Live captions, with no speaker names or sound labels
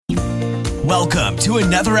Welcome to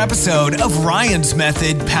another episode of Ryan's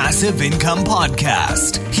Method Passive Income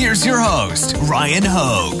Podcast. Here's your host, Ryan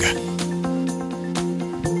Hogue.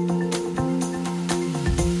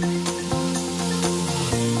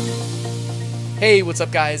 Hey, what's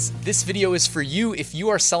up guys? This video is for you if you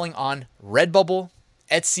are selling on Redbubble,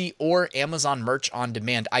 Etsy, or Amazon Merch on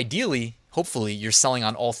Demand. Ideally, hopefully, you're selling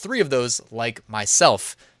on all three of those like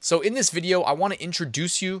myself. So in this video, I want to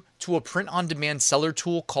introduce you to a print-on-demand seller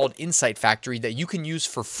tool called Insight Factory that you can use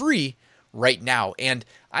for free right now. And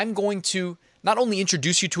I'm going to not only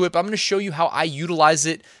introduce you to it, but I'm going to show you how I utilize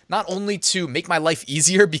it, not only to make my life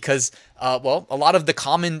easier because, a lot of the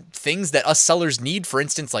common things that us sellers need, for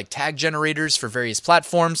instance, like tag generators for various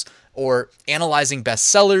platforms or analyzing best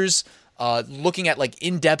sellers, looking at like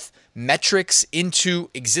in-depth metrics into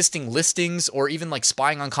existing listings or even like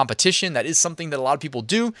spying on competition. That is something that a lot of people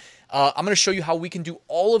do. I'm going to show you how we can do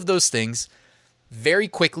all of those things very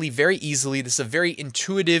quickly, very easily. This is a very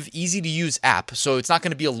intuitive, easy to use app. So it's not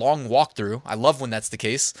going to be a long walkthrough. I love when that's the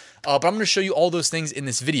case. But I'm going to show you all those things in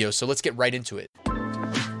this video. So let's get right into it.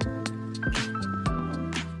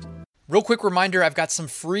 Real quick reminder, I've got some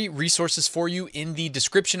free resources for you in the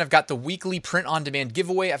description. I've got the weekly print-on-demand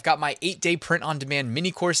giveaway. I've got my 8-day print-on-demand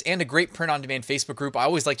mini course and a great print-on-demand Facebook group. I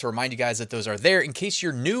always like to remind you guys that those are there in case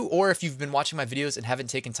you're new or if you've been watching my videos and haven't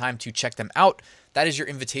taken time to check them out. That is your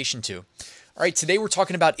invitation to. All right, today we're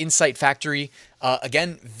talking about Insight Factory.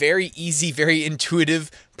 Again, very easy, very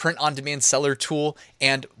intuitive print-on-demand seller tool.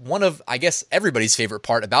 And one of, I guess, everybody's favorite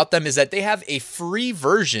part about them is that they have a free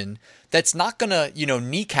version that's not gonna,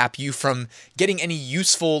 kneecap you from getting any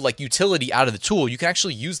useful utility out of the tool. You can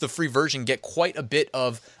actually use the free version, get quite a bit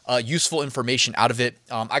of useful information out of it.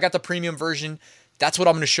 I got the premium version. That's what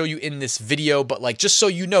I'm going to show you in this video, but just so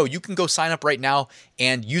you know, you can go sign up right now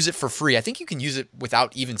and use it for free. I think you can use it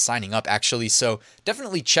without even signing up actually, so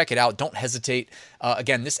definitely check it out. Don't hesitate.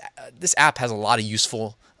 Again, this app has a lot of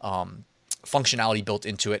useful functionality built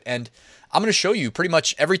into it, and I'm going to show you pretty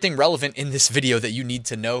much everything relevant in this video that you need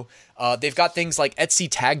to know. They've got things like Etsy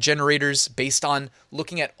tag generators based on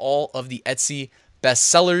looking at all of the Etsy best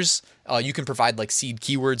sellers. You can provide seed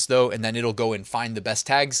keywords though, and then it'll go and find the best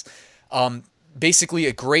tags. Basically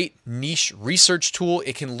a great niche research tool.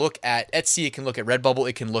 It can look at Etsy, it can look at Redbubble,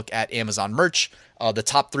 it can look at Amazon Merch, the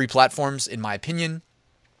top 3 platforms in my opinion.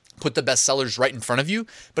 Put the best sellers right in front of you,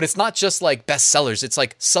 but it's not just best sellers. It's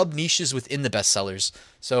sub niches within the best sellers.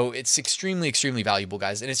 So it's extremely, extremely valuable,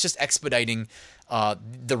 guys. And it's just expediting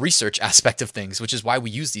the research aspect of things, which is why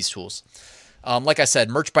we use these tools. Like I said,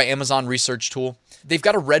 Merch by Amazon research tool. They've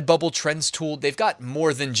got a Redbubble trends tool. They've got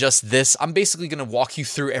more than just this. I'm basically going to walk you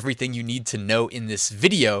through everything you need to know in this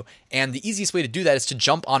video. And the easiest way to do that is to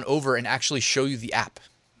jump on over and actually show you the app.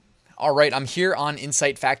 All right, I'm here on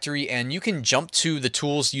Insight Factory, and you can jump to the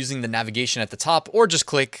tools using the navigation at the top or just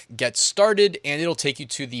click Get Started, and it'll take you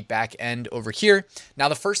to the back end over here. Now,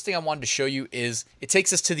 the first thing I wanted to show you is it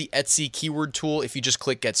takes us to the Etsy keyword tool if you just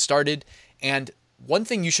click Get Started. And one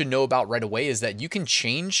thing you should know about right away is that you can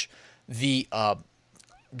change the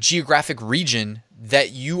geographic region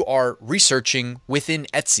that you are researching within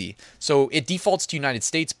Etsy. So it defaults to United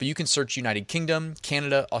States, but you can search United Kingdom,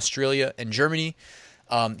 Canada, Australia, and Germany.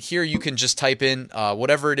 Here you can just type in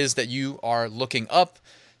whatever it is that you are looking up.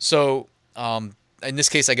 So in this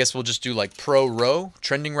case, I guess we'll just do pro row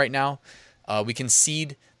trending right now. We can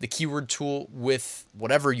seed the keyword tool with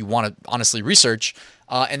whatever you want to honestly research.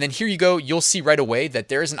 And then here you go. You'll see right away that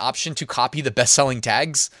there is an option to copy the best-selling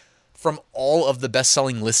tags from all of the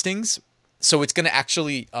best-selling listings. So it's going to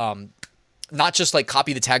actually not just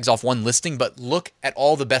copy the tags off one listing, but look at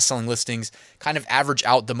all the best-selling listings, kind of average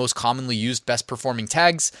out the most commonly used best performing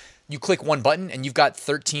tags. You click one button and you've got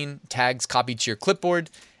 13 tags copied to your clipboard,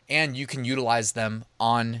 and you can utilize them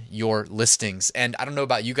on your listings. And I don't know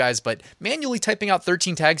about you guys, but manually typing out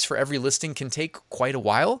 13 tags for every listing can take quite a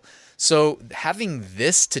while. So having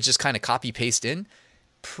this to just kind of copy paste in,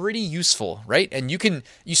 pretty useful, right? And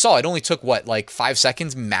you saw it only took 5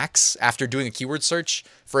 seconds max after doing a keyword search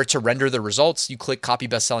for it to render the results. You click copy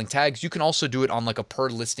best-selling tags. You can also do it on a per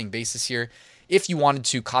listing basis here. If you wanted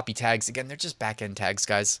to copy tags, again, they're just back-end tags,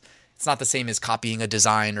 guys. It's not the same as copying a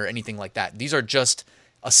design or anything like that. These are just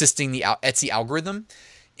assisting the Etsy algorithm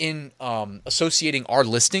in associating our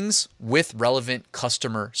listings with relevant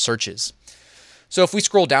customer searches. So if we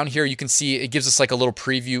scroll down here, you can see it gives us a little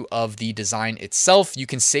preview of the design itself. You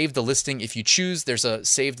can save the listing if you choose. There's a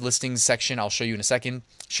saved listings section I'll show you in a second.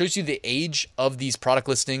 Shows you the age of these product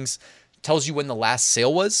listings, tells you when the last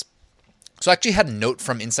sale was. So I actually had a note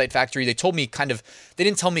from Insight Factory. They told me they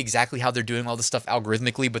didn't tell me exactly how they're doing all this stuff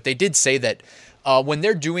algorithmically, but they did say that when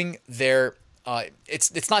they're doing their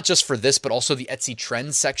it's not just for this, but also the Etsy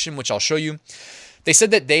Trends section, which I'll show you. They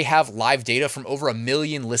said that they have live data from over 1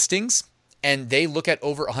 million listings, and they look at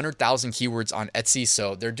over 100,000 keywords on Etsy.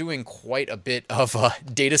 So they're doing quite a bit of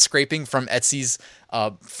data scraping from Etsy's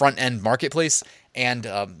front end marketplace and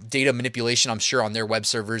data manipulation, I'm sure, on their web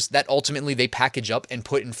servers that ultimately they package up and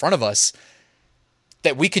put in front of us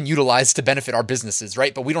that we can utilize to benefit our businesses,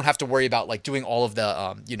 right? But we don't have to worry about like doing all of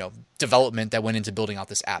the, development that went into building out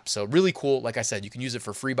this app. So really cool. Like I said, you can use it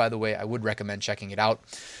for free, by the way. I would recommend checking it out.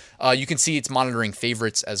 You can see it's monitoring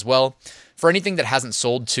favorites as well. For anything that hasn't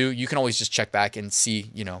sold too, you can always just check back and see,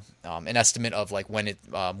 an estimate of like when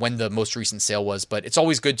the most recent sale was. But it's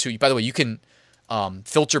always good to, by the way, you can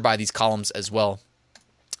filter by these columns as well.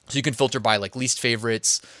 So you can filter by like least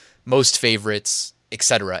favorites, most favorites,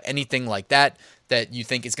 etc. Anything like that you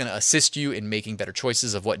think is going to assist you in making better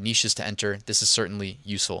choices of what niches to enter. This is certainly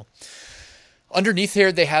useful. Underneath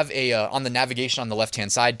here, they have on the navigation on the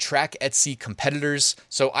left-hand side, track Etsy competitors.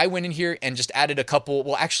 So I went in here and just added a couple.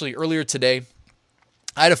 Well, actually, earlier today,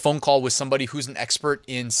 I had a phone call with somebody who's an expert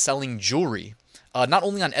in selling jewelry, not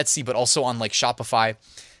only on Etsy, but also on like Shopify.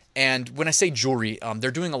 And when I say jewelry,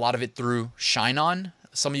 they're doing a lot of it through ShineOn.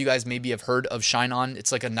 Some of you guys maybe have heard of ShineOn.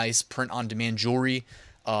 It's like a nice print-on-demand jewelry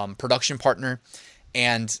production partner.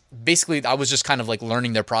 And basically, I was just kind of like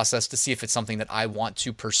learning their process to see if it's something that I want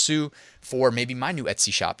to pursue for maybe my new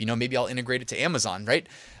Etsy shop. Maybe I'll integrate it to Amazon, right?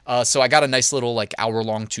 So I got a nice little like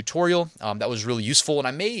hour-long tutorial that was really useful. And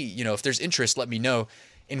I may, if there's interest, let me know.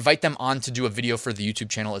 Invite them on to do a video for the YouTube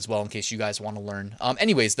channel as well in case you guys want to learn.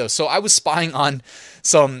 Anyways, though, so I was spying on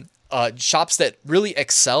some shops that really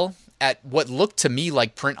excel at what looked to me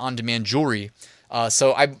like print-on-demand jewelry.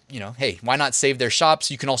 So hey, why not save their shops?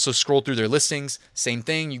 You can also scroll through their listings. Same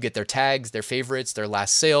thing. You get their tags, their favorites, their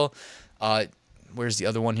last sale. Where's the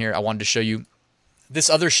other one here? I wanted to show you this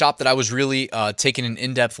other shop that I was really taking an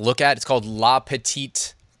in-depth look at. It's called La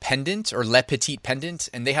Petite Pendant or Le Petit Pendant.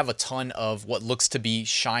 And they have a ton of what looks to be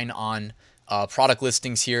ShineOn product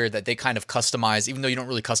listings here that they kind of customize. Even though you don't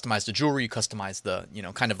really customize the jewelry, you customize the,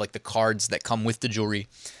 kind of like the cards that come with the jewelry.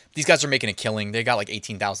 These guys are making a killing. They got like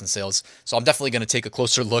 18,000 sales. So I'm definitely going to take a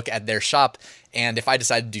closer look at their shop. And if I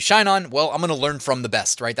decide to do ShineOn, well, I'm going to learn from the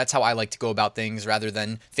best, right? That's how I like to go about things rather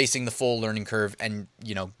than facing the full learning curve and,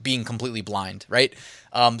 being completely blind, right?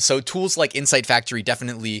 So tools like Insight Factory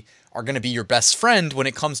definitely are going to be your best friend when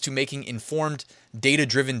it comes to making informed,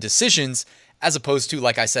 data-driven decisions, as opposed to,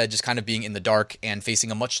 like I said, just kind of being in the dark and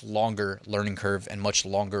facing a much longer learning curve and much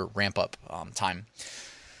longer ramp-up time.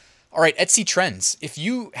 All right, Etsy Trends. If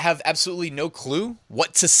you have absolutely no clue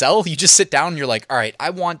what to sell, you just sit down and you're like, all right,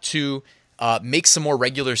 I want to make some more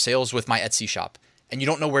regular sales with my Etsy shop, and you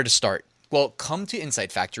don't know where to start. Well, come to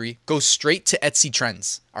Insight Factory. Go straight to Etsy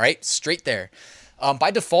Trends. All right, straight there. By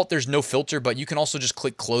default, there's no filter, but you can also just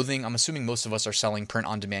click clothing. I'm assuming most of us are selling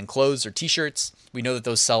print-on-demand clothes or t-shirts. We know that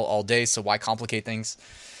those sell all day, so why complicate things?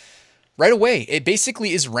 Right away, it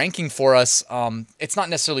basically is ranking for us. It's not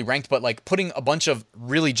necessarily ranked, but like putting a bunch of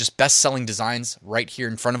really just best-selling designs right here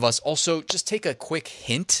in front of us. Also, just take a quick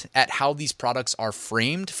hint at how these products are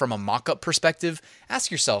framed from a mock-up perspective.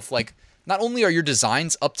 Ask yourself, like, not only are your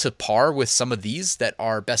designs up to par with some of these that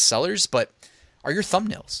are best sellers, but are your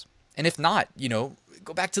thumbnails? And if not, go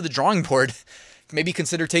back to the drawing board. Maybe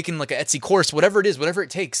consider taking like an Etsy course, whatever it is, whatever it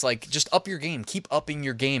takes. Like, just up your game. Keep upping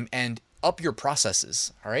your game and up your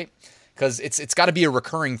processes, all right? Because it's got to be a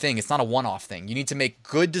recurring thing. It's not a one-off thing. You need to make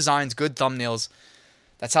good designs, good thumbnails.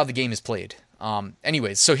 That's how the game is played.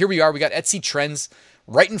 Anyways, so here we are. We got Etsy Trends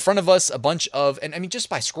right in front of us, a bunch of, and I mean, just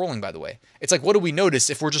by scrolling, by the way. It's like, what do we notice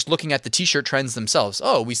if we're just looking at the t-shirt trends themselves?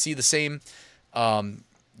 Oh, we see the same,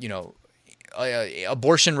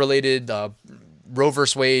 abortion-related, Roe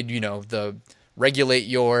versus Wade, the regulate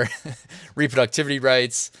your reproductivity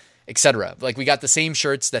rights, etc. Like, we got the same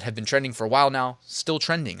shirts that have been trending for a while now, still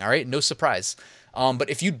trending, all right? No surprise. But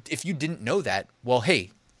if you didn't know that, well,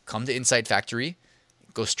 hey, come to Insight Factory,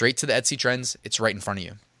 go straight to the Etsy Trends. It's right in front of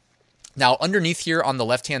you. Now, underneath here on the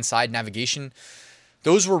left-hand side navigation,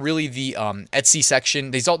 those were really the Etsy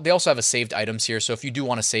section. They also have a saved items here, so if you do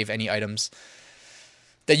want to save any items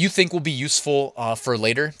that you think will be useful for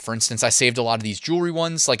later. For instance, I saved a lot of these jewelry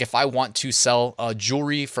ones. Like, if I want to sell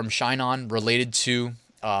jewelry from ShineOn related to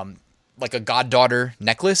like a goddaughter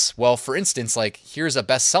necklace, well, for instance, like, here's a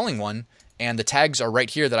best-selling one, and the tags are right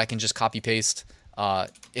here that I can just copy-paste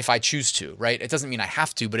if I choose to, right? It doesn't mean I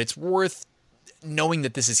have to, but it's worth knowing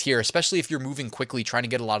that this is here, especially if you're moving quickly, trying to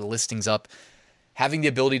get a lot of listings up. Having the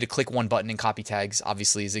ability to click one button and copy tags,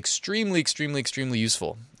 obviously, is extremely, extremely, extremely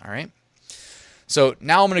useful, all right? So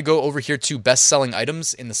now I'm going to go over here to best-selling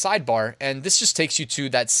items in the sidebar, and this just takes you to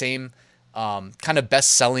that same kind of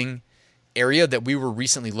best selling area that we were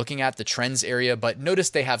recently looking at, the trends area. But notice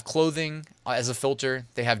they have clothing as a filter.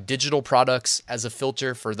 They have digital products as a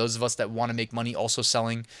filter for those of us that want to make money also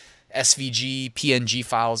selling SVG, PNG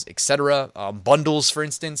files, etc. Bundles, for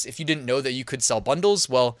instance. If you didn't know that you could sell bundles,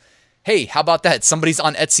 well, hey, how about that? Somebody's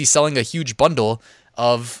on Etsy selling a huge bundle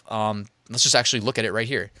of, let's just actually look at it right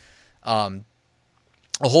here. A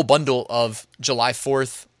whole bundle of July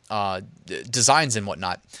 4th designs and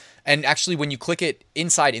whatnot. And actually, when you click it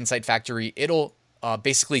inside Insight Factory, it'll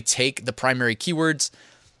basically take the primary keywords,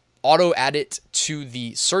 auto add it to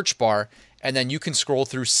the search bar, and then you can scroll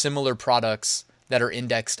through similar products that are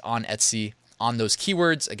indexed on Etsy on those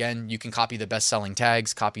keywords. Again, you can copy the best-selling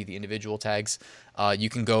tags, copy the individual tags. You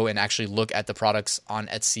can go and actually look at the products on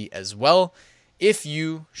Etsy as well, if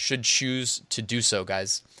you should choose to do so,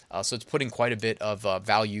 guys. So it's putting quite a bit of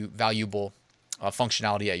valuable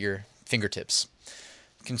functionality at your fingertips.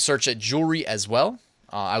 You can search at jewelry as well.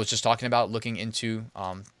 I was just talking about looking into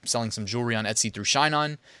selling some jewelry on Etsy through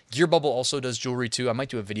ShineOn. GearBubble also does jewelry too. I might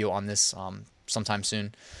do a video on this sometime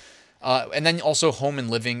soon. And then also home and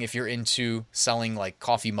living, if you're into selling like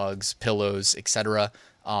coffee mugs, pillows, etc.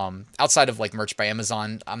 Outside of like merch by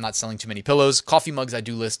Amazon, I'm not selling too many pillows. Coffee mugs I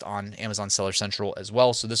do list on Amazon Seller Central as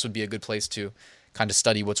well. So this would be a good place to kind of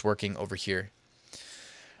study what's working over here.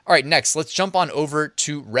 All right, next, let's jump on over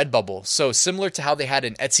to Redbubble. So similar to how they had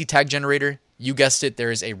an Etsy tag generator, you guessed it, there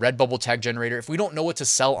is a Redbubble tag generator. If we don't know what to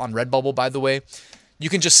sell on Redbubble, by the way, you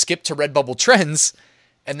can just skip to Redbubble Trends,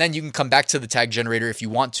 and then you can come back to the tag generator if you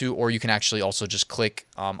want to, or you can actually also just click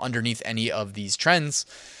underneath any of these trends.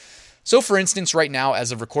 So for instance, right now,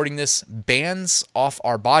 as of recording this, bands off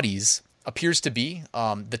our bodies appears to be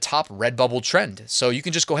the top Redbubble trend. So you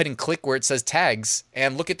can just go ahead and click where it says tags,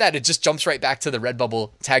 and look at that. It just jumps right back to the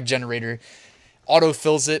Redbubble tag generator,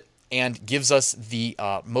 auto-fills it, and gives us the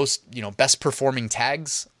most, best performing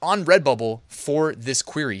tags on Redbubble for this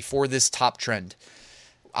query, for this top trend.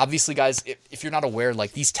 Obviously, guys, if you're not aware,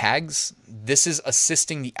 like these tags, this is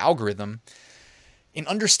assisting the algorithm in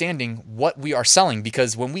understanding what we are selling,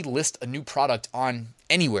 because when we list a new product on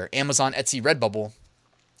anywhere, Amazon, Etsy, Redbubble,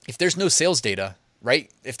 if there's no sales data, right?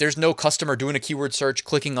 If there's no customer doing a keyword search,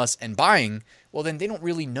 clicking us and buying, well, then they don't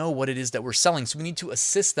really know what it is that we're selling. So we need to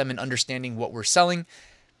assist them in understanding what we're selling.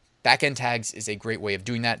 Backend tags is a great way of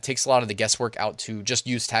doing that. It takes a lot of the guesswork out to just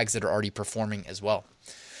use tags that are already performing as well.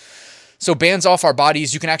 So bands off our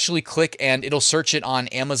bodies, you can actually click and it'll search it on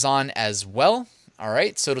Amazon as well. All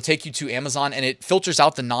right, so it'll take you to Amazon and it filters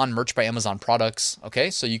out the non-merch by Amazon products.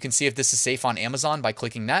 Okay, so you can see if this is safe on Amazon by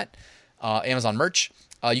clicking that, Amazon merch.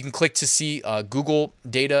 You can click to see Google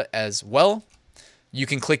data as well. You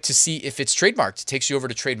can click to see if it's trademarked. It takes you over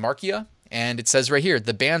to Trademarkia, and it says right here,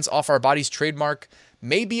 the bands off our bodies trademark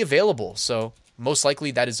may be available. So most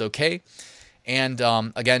likely that is okay. And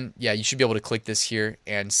again, yeah, you should be able to click this here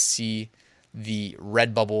and see the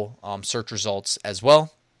Redbubble search results as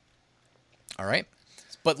well. All right.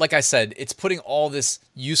 But like I said, it's putting all this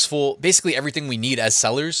useful, basically everything we need as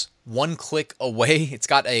sellers, one click away. It's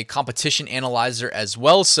got a competition analyzer as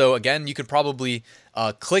well. So again, you could probably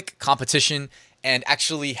click competition and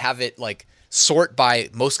actually have it like sort by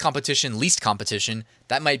most competition, least competition.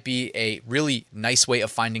 That might be a really nice way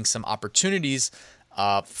of finding some opportunities.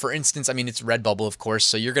 For instance, I mean, it's Redbubble, of course,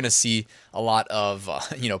 so you're going to see a lot of,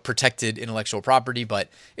 protected intellectual property, but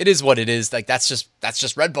it is what it is. Like that's just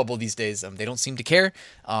Redbubble these days. They don't seem to care.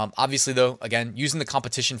 Obviously though, again, using the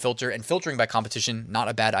competition filter and filtering by competition, not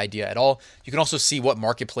a bad idea at all. You can also see what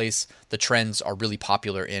marketplace the trends are really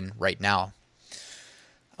popular in right now.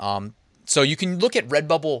 So you can look at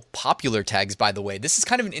Redbubble popular tags, by the way. This is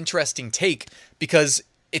kind of an interesting take because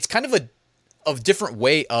it's kind of a different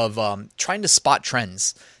way of trying to spot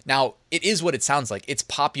trends. Now, it is what it sounds like. It's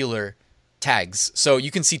popular tags. So you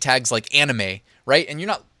can see tags like anime, right? And you're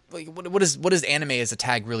not like, what does anime as a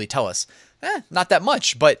tag really tell us? Not that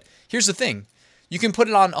much. But here's the thing. You can put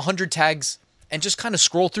it on 100 tags and just kind of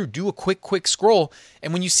scroll through, do a quick scroll.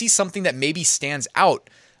 And when you see something that maybe stands out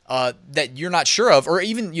that you're not sure of, or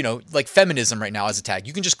even, like feminism right now as a tag,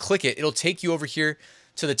 you can just click it. It'll take you over here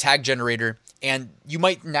to the tag generator. And you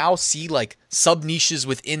might now see like sub niches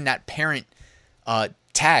within that parent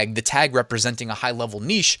tag, the tag representing a high level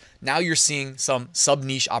niche. Now you're seeing some sub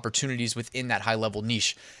niche opportunities within that high level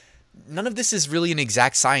niche. None of this is really an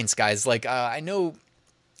exact science, guys. Like I know,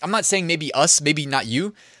 I'm not saying maybe us, maybe not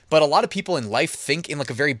you, but a lot of people in life think in like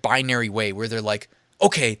a very binary way where they're like,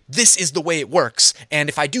 okay, this is the way it works. And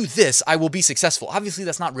if I do this, I will be successful. Obviously,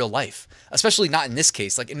 that's not real life, especially not in this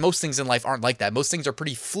case. Like in most things in life aren't like that. Most things are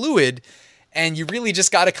pretty fluid. And you really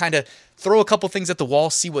just got to kind of throw a couple things at the wall,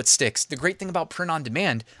 see what sticks. The great thing about print on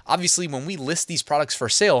demand, obviously, when we list these products for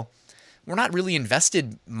sale, we're not really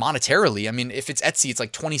invested monetarily. I mean, if it's Etsy, it's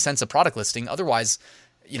like 20 cents a product listing. Otherwise,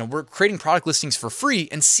 we're creating product listings for free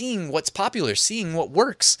and seeing what's popular, seeing what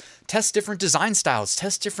works, test different design styles,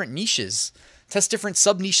 test different niches, test different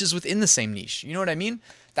sub niches within the same niche. You know what I mean?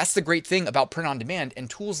 That's the great thing about print on demand, and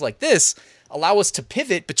tools like this allow us to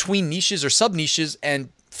pivot between niches or sub niches and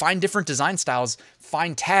find different design styles,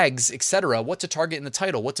 find tags, etc., what to target in the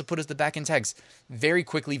title, what to put as the backend tags very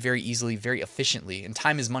quickly, very easily, very efficiently. And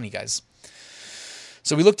time is money, guys.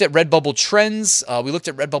 So we looked at Redbubble trends. We looked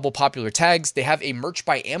at Redbubble popular tags. They have a merch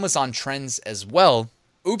by Amazon trends as well.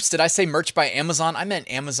 Oops, did I say merch by Amazon? I meant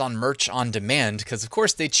Amazon merch on demand because, of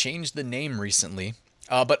course, they changed the name recently.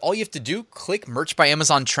 But all you have to do, click merch by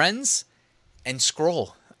Amazon trends and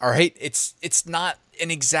scroll. All right, it's not an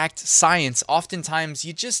exact science. Oftentimes,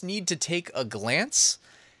 you just need to take a glance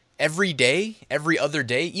every day, every other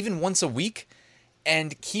day, even once a week,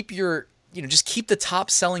 and keep just keep the top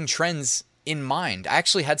selling trends in mind. I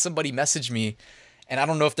actually had somebody message me, and I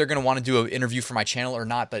don't know if they're going to want to do an interview for my channel or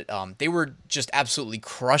not, but they were just absolutely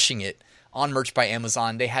crushing it on Merch by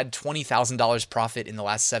Amazon. They had $20,000 profit in the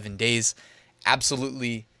last 7 days,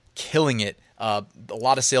 absolutely killing it. A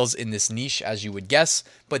lot of sales in this niche, as you would guess,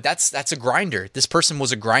 but that's a grinder. This person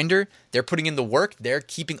was a grinder. They're putting in the work. They're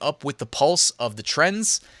keeping up with the pulse of the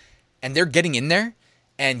trends, and they're getting in there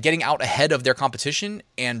and getting out ahead of their competition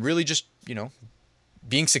and really just,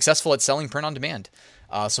 being successful at selling print on demand.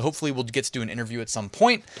 So hopefully we'll get to do an interview at some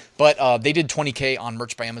point, but they did 20K on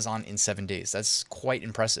Merch by Amazon in 7 days. That's quite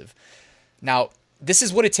impressive. Now, this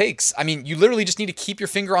is what it takes. I mean, you literally just need to keep your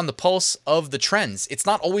finger on the pulse of the trends. It's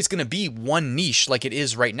not always going to be one niche like it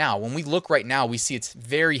is right now. When we look right now, we see it's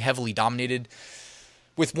very heavily dominated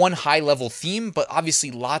with one high-level theme, but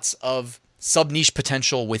obviously lots of sub-niche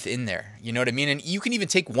potential within there. You know what I mean? And you can even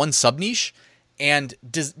take one sub-niche and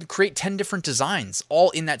create 10 different designs,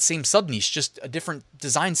 all in that same sub-niche, just a different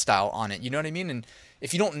design style on it. You know what I mean? And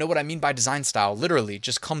if you don't know what I mean by design style, literally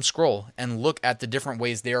just come scroll and look at the different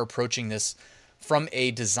ways they're approaching this from a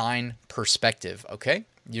design perspective, okay?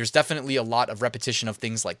 There's definitely a lot of repetition of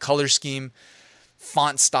things like color scheme,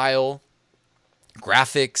 font style,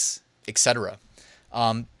 graphics, etc.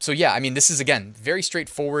 So yeah, I mean, this is, again, very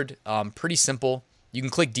straightforward, pretty simple. You can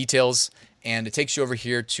click details, and it takes you over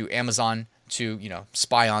here to Amazon to,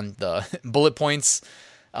 spy on the bullet points,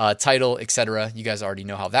 title, etc. You guys already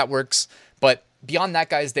know how that works. But beyond that,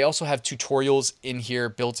 guys, they also have tutorials in here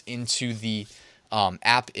built into the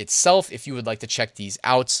app itself if you would like to check these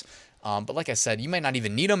out. But like I said, you might not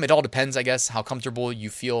even need them. It all depends, I guess, how comfortable you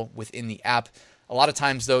feel within the app. A lot of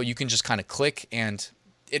times, though, you can just kind of click, and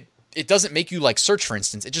it doesn't make you like search, for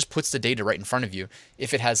instance. It just puts the data right in front of you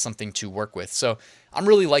if it has something to work with. So I'm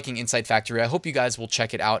really liking Insight Factory. I hope you guys will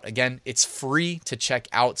check it out. Again, it's free to check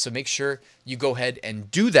out, so make sure you go ahead and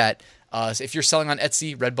do that. So if you're selling on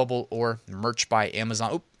Etsy, Redbubble, or Merch by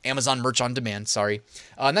Amazon, Amazon Merch on Demand, sorry.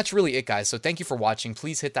 And that's really it, guys. So thank you for watching.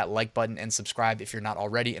 Please hit that like button and subscribe if you're not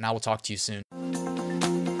already, and I will talk to you soon.